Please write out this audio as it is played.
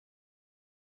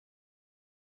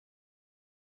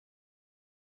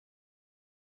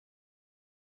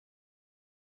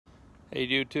Hey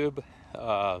YouTube,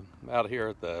 I'm out here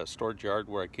at the storage yard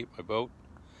where I keep my boat.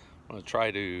 I'm going to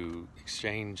try to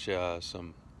exchange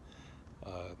some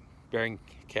bearing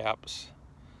caps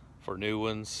for new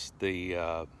ones. The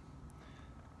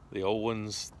old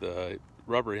ones, the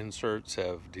rubber inserts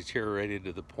have deteriorated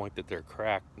to the point that they're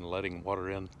cracked and letting water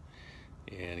in,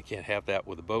 and you can't have that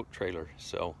with a boat trailer.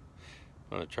 So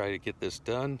I'm going to try to get this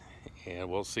done, and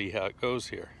we'll see how it goes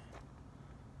here.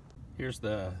 Here's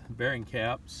the bearing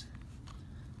caps.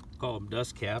 Call them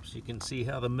dust caps. You can see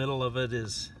how the middle of it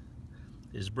is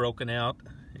broken out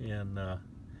and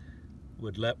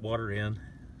would let water in.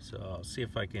 So I'll see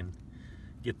if I can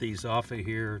get these off of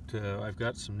here. I've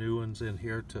got some new ones in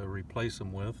here to replace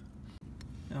them with.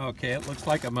 Okay, it looks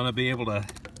like I'm going to be able to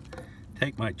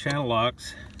take my channel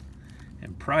locks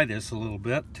and pry this a little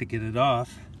bit to get it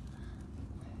off.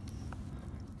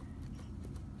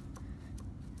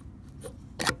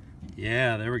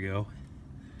 Yeah, there we go.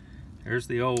 There's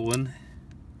the old one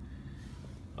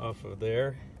off of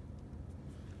there.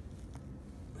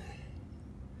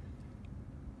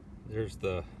 There's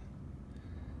the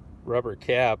rubber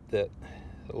cap that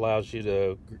allows you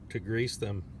to grease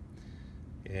them,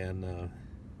 and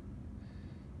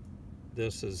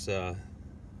this is the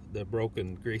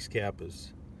broken grease cap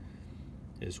is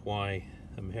why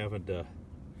I'm having to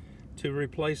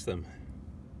replace them.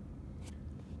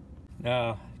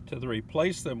 Now, to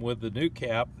replace them with the new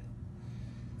cap,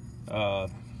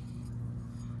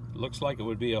 looks like it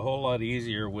would be a whole lot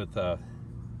easier with a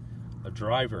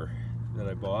driver that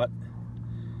I bought.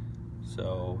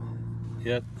 So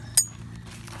it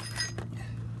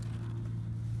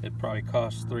probably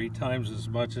costs 3 times as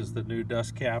much as the new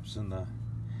dust caps and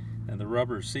the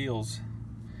rubber seals,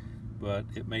 but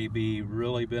it may be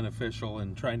really beneficial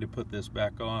in trying to put this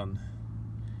back on.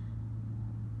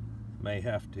 May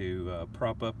have to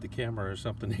prop up the camera or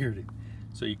something here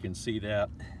so you can see that.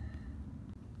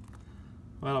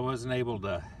 Well, I wasn't able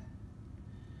to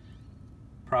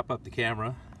prop up the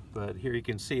camera, but here you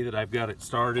can see that I've got it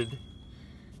started.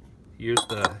 Use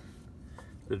the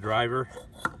driver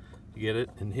to get it,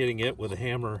 and hitting it with a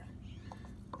hammer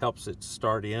helps it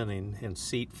start in and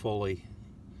seat fully.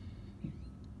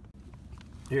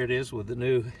 Here it is with the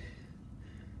new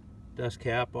dust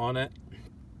cap on it.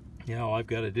 Now all I've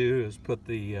got to do is put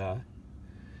the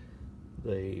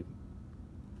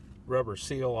rubber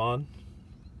seal on,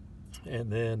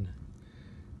 and then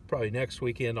probably next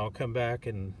weekend I'll come back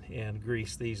and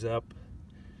grease these up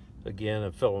again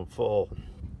and fill them full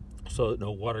so that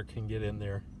no water can get in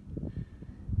there.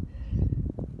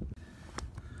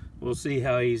 We'll see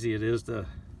how easy it is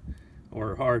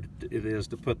or hard it is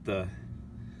to put the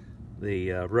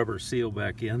rubber seal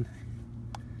back in.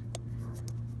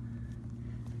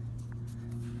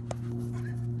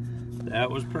 That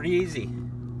was pretty easy.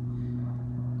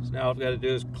 So now all I've got to do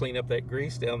is clean up that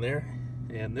grease down there,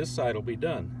 and this side will be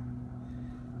done.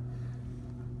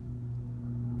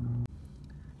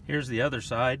 Here's the other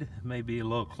side. It may be a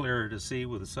little clearer to see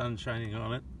with the sun shining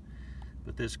on it,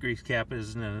 but this grease cap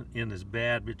isn't in as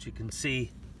bad, but you can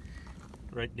see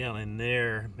right down in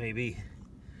there maybe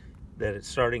that it's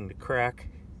starting to crack,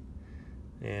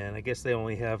 and I guess they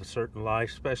only have a certain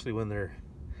life, especially when they're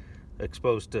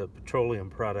exposed to petroleum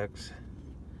products.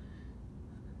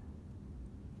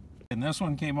 And this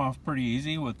one came off pretty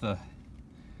easy with the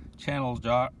channel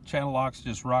locks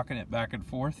just rocking it back and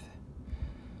forth.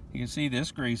 You can see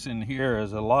this grease in here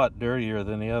is a lot dirtier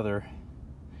than the other.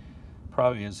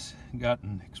 Probably has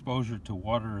gotten exposure to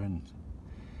water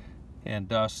and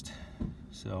dust.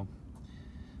 So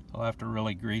I'll have to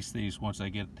really grease these once I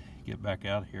get back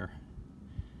out here.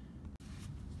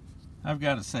 I've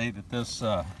got to say that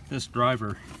this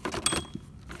driver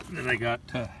that I got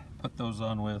to put those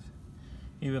on with,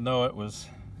 even though it was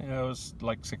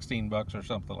like 16 bucks or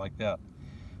something like that,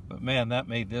 but man, that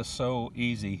made this so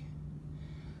easy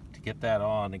to get that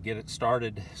on and get it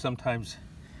started. Sometimes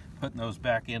putting those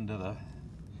back into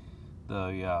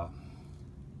the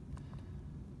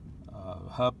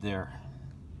hub there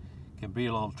can be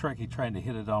a little tricky, trying to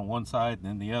hit it on one side and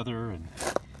then the other, and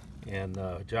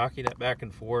jockeying it back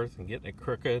and forth and getting it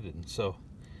crooked. And so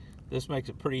this makes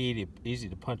it pretty easy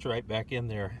to punch right back in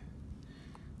there.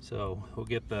 So we'll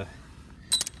get the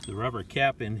rubber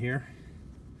cap in here.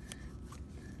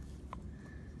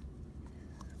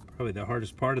 Probably the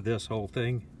hardest part of this whole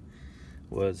thing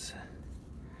was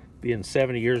being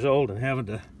 70 years old and having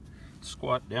to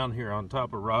squat down here on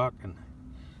top of rock and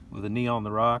with a knee on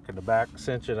the rock and the back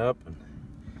cinching up,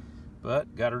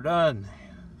 but got her done.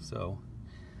 So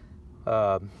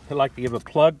I'd like to give a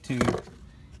plug to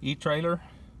eTrailer.com.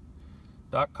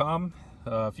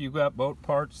 if you've got boat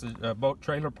parts, boat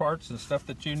trailer parts, the stuff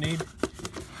that you need,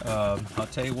 I'll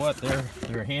tell you what,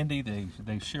 they're handy.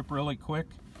 They ship really quick.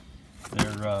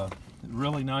 They're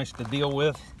really nice to deal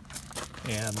with,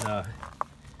 and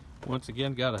once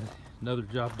again got another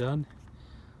job done.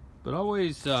 But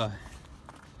always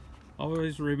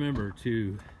remember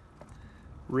to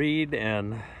read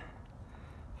and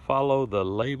follow the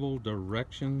label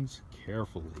directions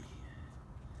carefully.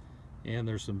 And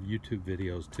there's some YouTube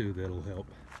videos too that'll help.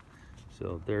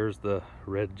 So there's the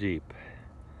red Jeep.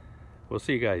 We'll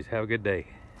see you guys. Have a good day.